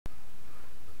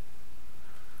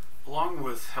Along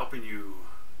with helping you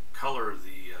color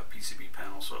the PCB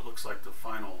panel so it looks like the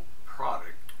final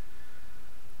product,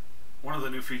 one of the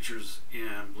new features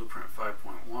in BluePrint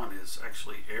 5.1 is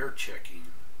actually air checking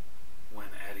when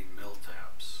adding mill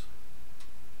tabs.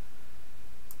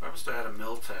 If I was to add a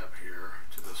mill tab here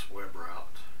to this web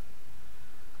route,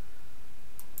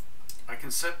 I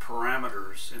can set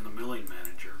parameters in the milling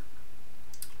manager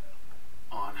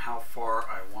on how far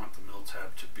I want the mill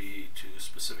tab to be to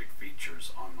specific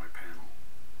features on my panel,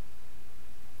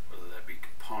 whether that be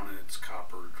components,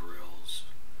 copper, drills.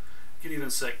 You can even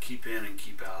set keep in and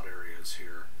keep out areas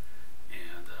here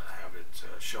and have it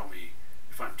show me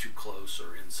if I'm too close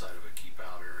or inside of a keep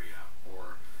out area,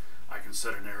 or I can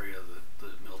set an area that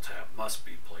the mill tab must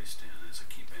be placed in as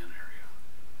a keep in area.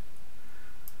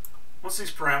 Once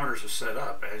these parameters are set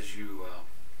up, as you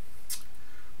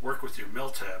work with your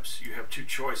mill tabs, you have two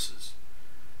choices.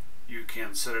 You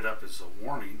can set it up as a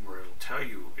warning where it'll tell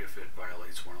you if it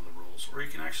violates one of the rules, or you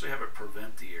can actually have it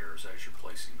prevent the errors as you're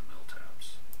placing the mill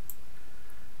tabs.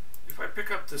 If I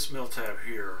pick up this mill tab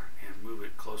here and move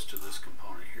it close to this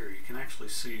component here, you can actually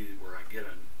see where I get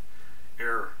an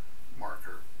error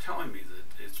marker telling me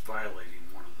that it's violating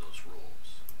one of those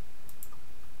rules.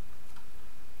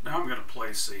 Now I'm going to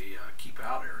place a keep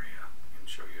out area and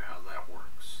show you how that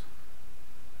works.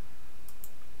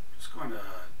 Just going to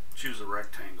choose a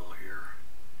rectangle here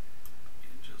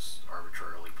and just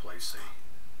arbitrarily place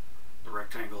the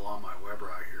rectangle on my web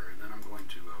route here, and then I'm going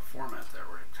to format that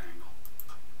rectangle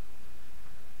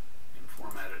and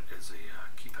format it as a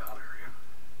keep out area.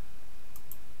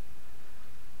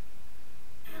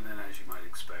 And then, as you might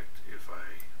expect, if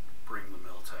I bring the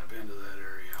mill tab into that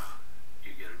area,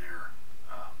 you get an error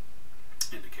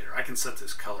indicator. I can set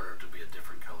this color to be a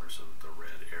different color so that the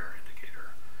red error indicator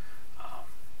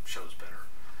shows better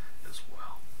as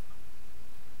well.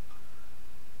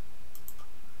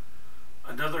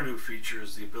 Another new feature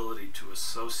is the ability to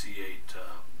associate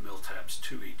mill tabs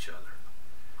to each other.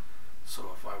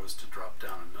 So if I was to drop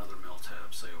down another mill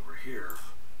tab, say over here,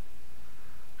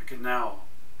 I can now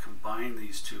combine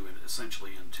these two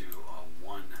essentially into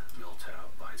one mill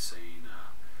tab by saying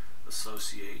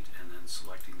associate and then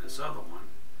selecting this other one.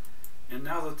 And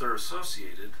now that they're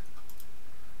associated,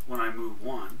 when I move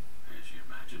one, as you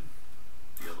imagine,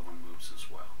 the other one moves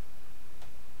as well.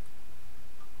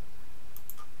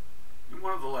 And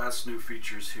one of the last new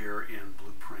features here in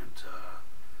BluePrint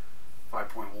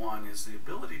 5.1 is the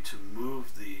ability to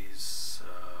move these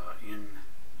in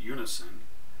unison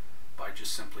by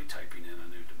just simply typing in a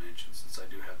new dimension. Since I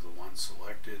do have the one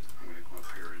selected, I'm going to come up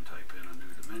here and type in a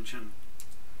new dimension,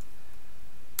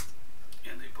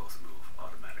 and they both move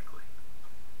automatically.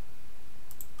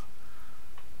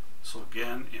 So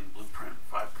again, in BluePrint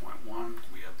 5.1,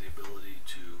 we have the ability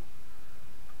to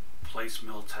place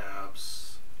mill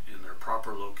tabs in their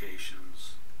proper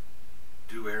locations,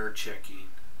 do error checking,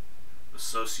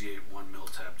 associate one mill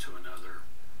tab to another,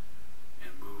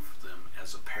 and move them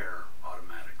as a pair